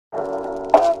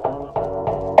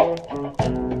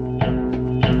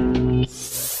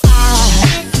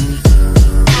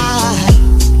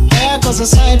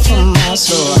Aside from my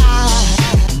soul,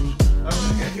 I'm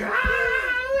gonna get you.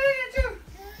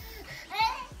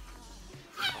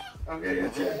 I'm gonna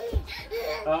get you.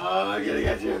 Oh, I'm gonna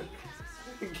get you.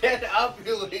 Get up,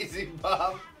 you lazy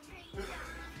bum.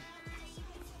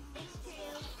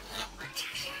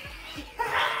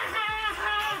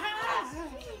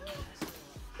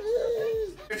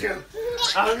 Get you.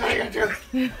 I'm gonna get you.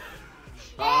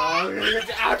 Oh, I'm gonna get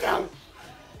you. Out, out.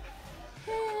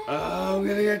 Oh, I'm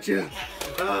gonna get you.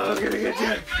 Oh, I'm gonna get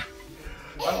you.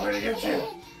 I'm gonna get you.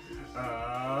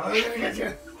 Oh, I'm gonna get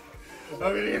you. I'm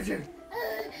gonna get you.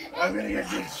 I'm gonna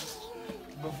get you.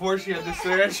 Before she had this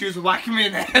there, she was whacking me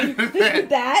in the head with it.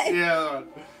 That? Yeah.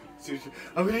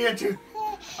 I'm gonna get you.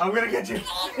 I'm gonna get you.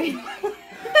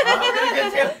 I'm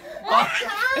gonna get you. I'm gonna get you.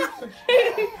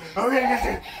 I'm gonna get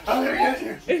you. I'm gonna get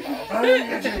you. I'm gonna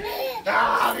get you.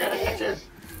 I'm gonna get you.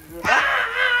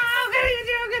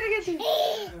 I'm gonna get you.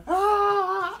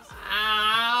 Oh,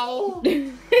 ow.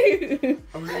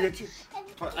 I'm gonna get you.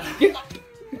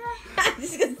 I'm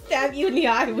just gonna stab you in the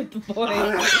eye with the point.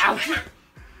 Ouch.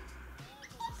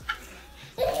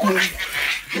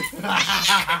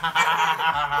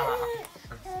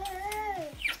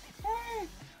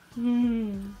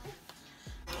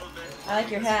 I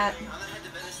like your hat.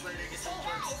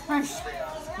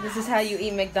 This is how you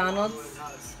eat McDonald's?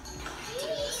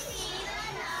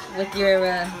 With your,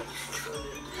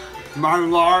 My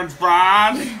large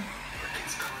fries.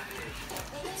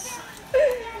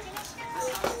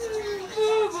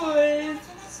 oh boy.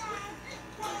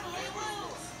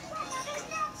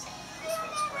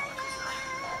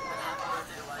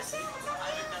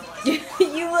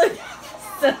 You look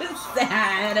so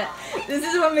sad. This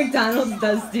is what McDonald's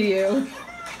does to you.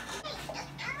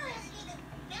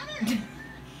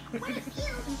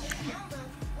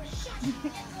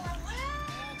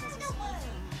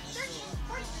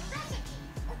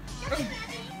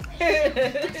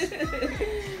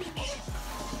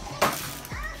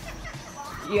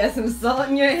 You got some salt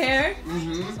in your hair?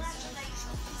 Mm-hmm.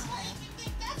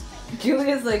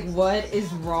 Julia's like, what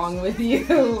is wrong with you?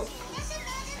 Oh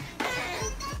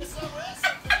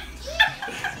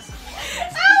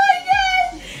my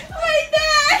god! My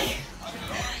neck!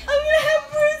 I'm gonna have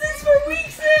bruises for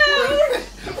weeks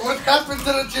now! What happened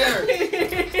to the chair?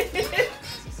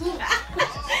 It's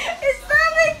not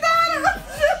McDonald's!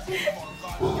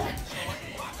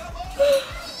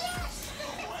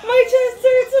 My chest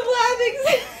hurts from laughing.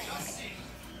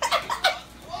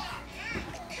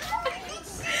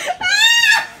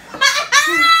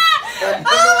 Oh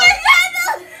my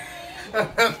god! The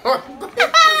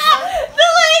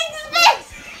legs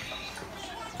missed!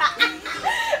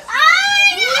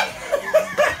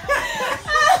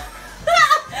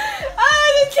 Oh,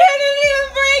 the chair didn't even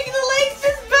break! The legs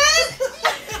just bent!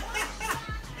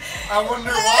 I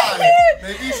wonder why.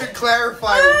 Maybe you should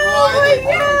clarify why Oh they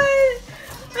my broke. god!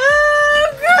 Oh,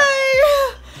 I'm crying!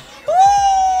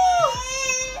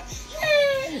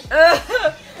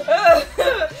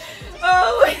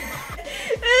 Oh my...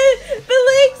 The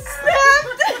legs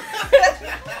snapped!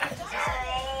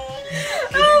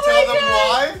 Can you tell them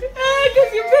why?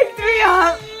 Because you picked me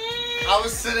up! I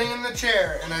was sitting in the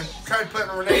chair and I tried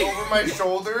putting Renee over my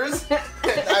shoulders. And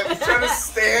I was trying to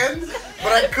stand,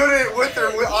 but I couldn't with her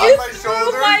on my Threw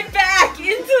shoulders. my back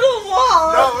into the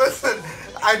wall! No, listen.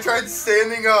 I tried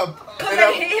standing up. Because and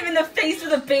I hit him in the face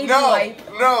with a baby wipe.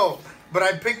 No. But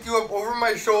I picked you up over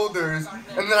my shoulders,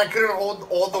 and then I couldn't hold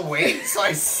all the weight, so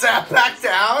I sat back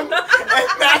down, and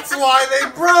that's why they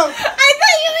broke. I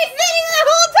thought you were sitting the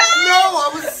whole time! No, I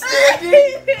was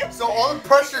standing, so all the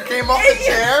pressure came off the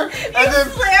chair, and then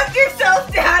slammed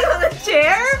yourself down on the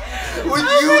chair? with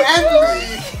Oh you my and God.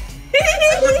 me,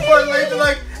 and then poor lady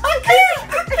like, I can't!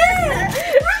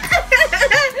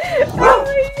 Oh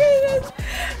my goodness!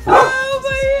 Oh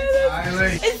my goodness!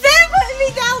 Riley, Instead of putting me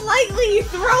down lightly, you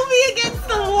throw me against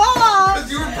the wall!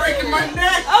 because you were breaking my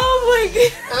neck, Oh my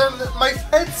god! and my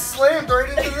head slammed right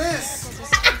into this.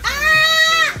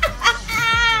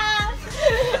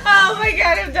 Oh my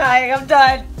god, I'm dying. I'm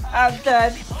done. I'm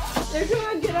done. Here, come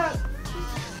on, get up.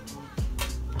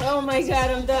 Oh my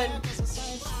god, I'm done.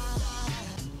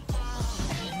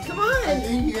 Come I on.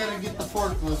 think you gotta get the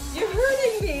forklift. You're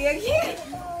hurting me. I can't.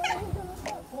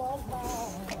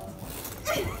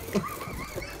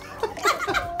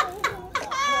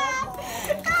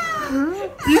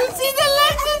 You see the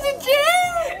legs of the chair?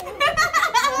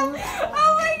 Oh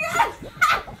my god.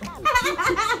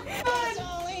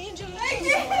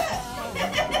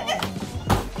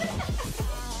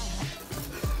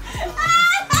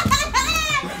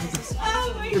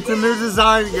 a new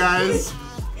design, guys.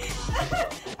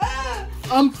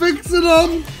 I'm fixing them.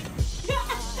 Oh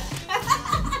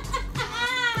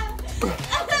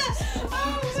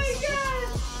my god!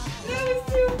 That was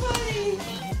too funny!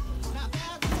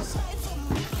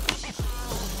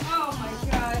 Oh my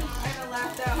god, I haven't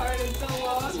laughed that hard in so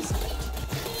long.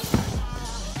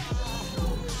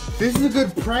 This is a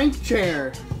good prank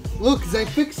chair. Look, 'cause I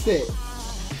fixed it.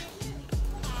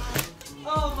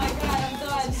 Oh my god, I'm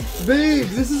done.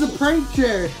 Babes, this is a prank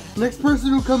chair. Next person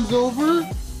who comes over,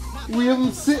 we have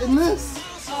them sit in this.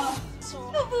 Oh, let's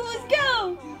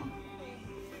go!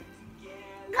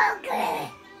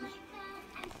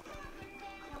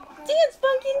 Dance,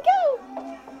 Pumpkin, go!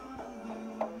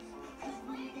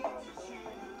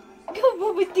 Go,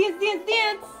 Bubba, dance, dance,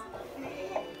 dance!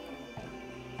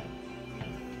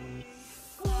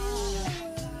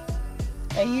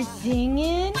 Are you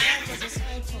singing? Dance,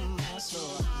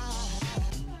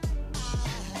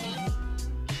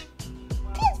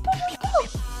 Bubba, go!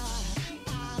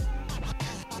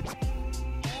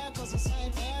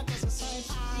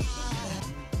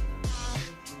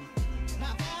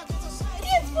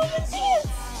 Dance, Bubba, dance!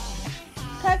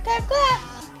 Clap, clap, clap!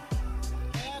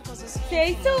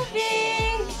 Say so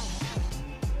big!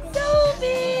 So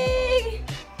big!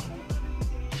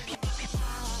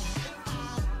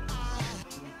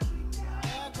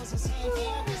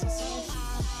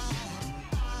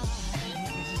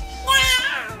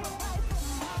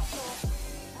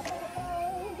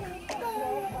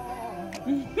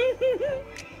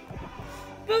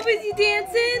 Bubba's, you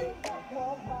dancing?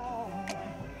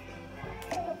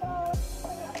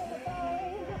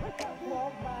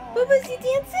 Bubba's, you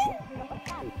dancing?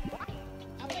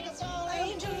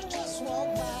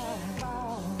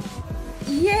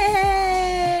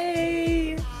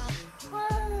 Yay!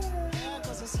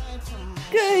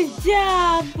 Good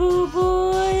job,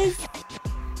 Boo-Boos!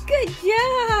 Good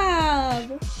job!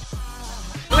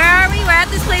 Where are we? We're at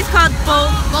this place called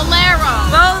Bolero.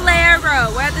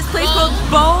 Bolero. We're at this place called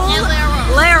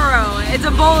Bolero. It's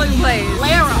a bowling place.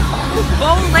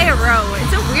 Bolero.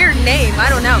 It's a weird name. I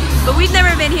don't know. But we've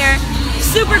never been here.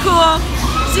 Super cool.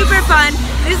 Super fun.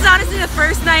 This is honestly the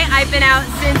first night I've been out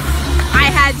since I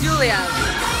had Julia.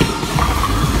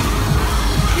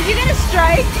 Did you get a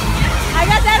strike? I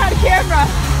got that on camera.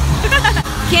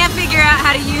 Can't figure out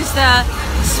how to use the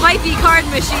swipey card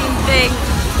machine thing.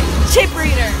 Chip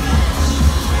reader.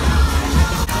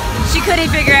 She couldn't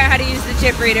figure out how to use the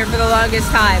chip reader for the longest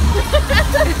time.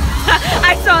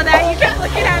 I saw that. You kept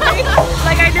looking at me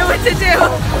like I knew what to do.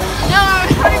 No, I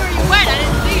was wondering where you went. I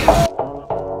didn't see you.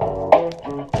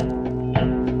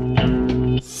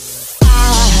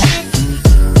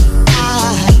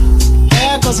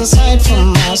 There goes a sight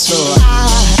from my soul.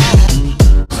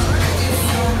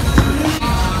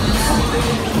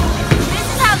 This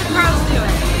is how the pros do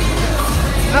it.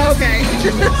 Oh, okay.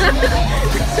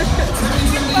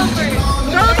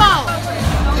 Throw the ball.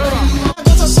 There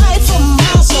goes a sight from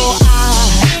my soul.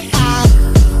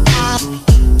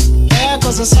 There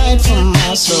goes a sight from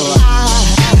my soul.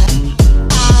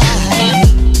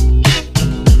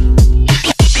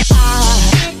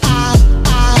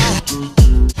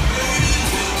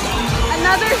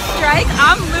 Another strike?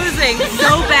 I'm losing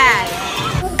so bad.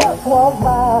 Walk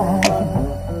by.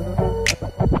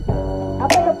 I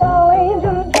think a fall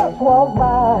angel just walked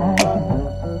by.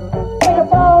 I think a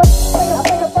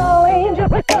fall angel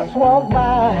just walked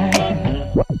by.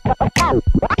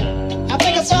 I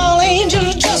think it's all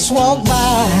angels just walk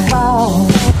by.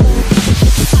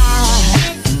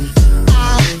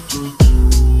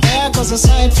 There goes a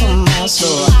sight from my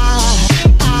soul.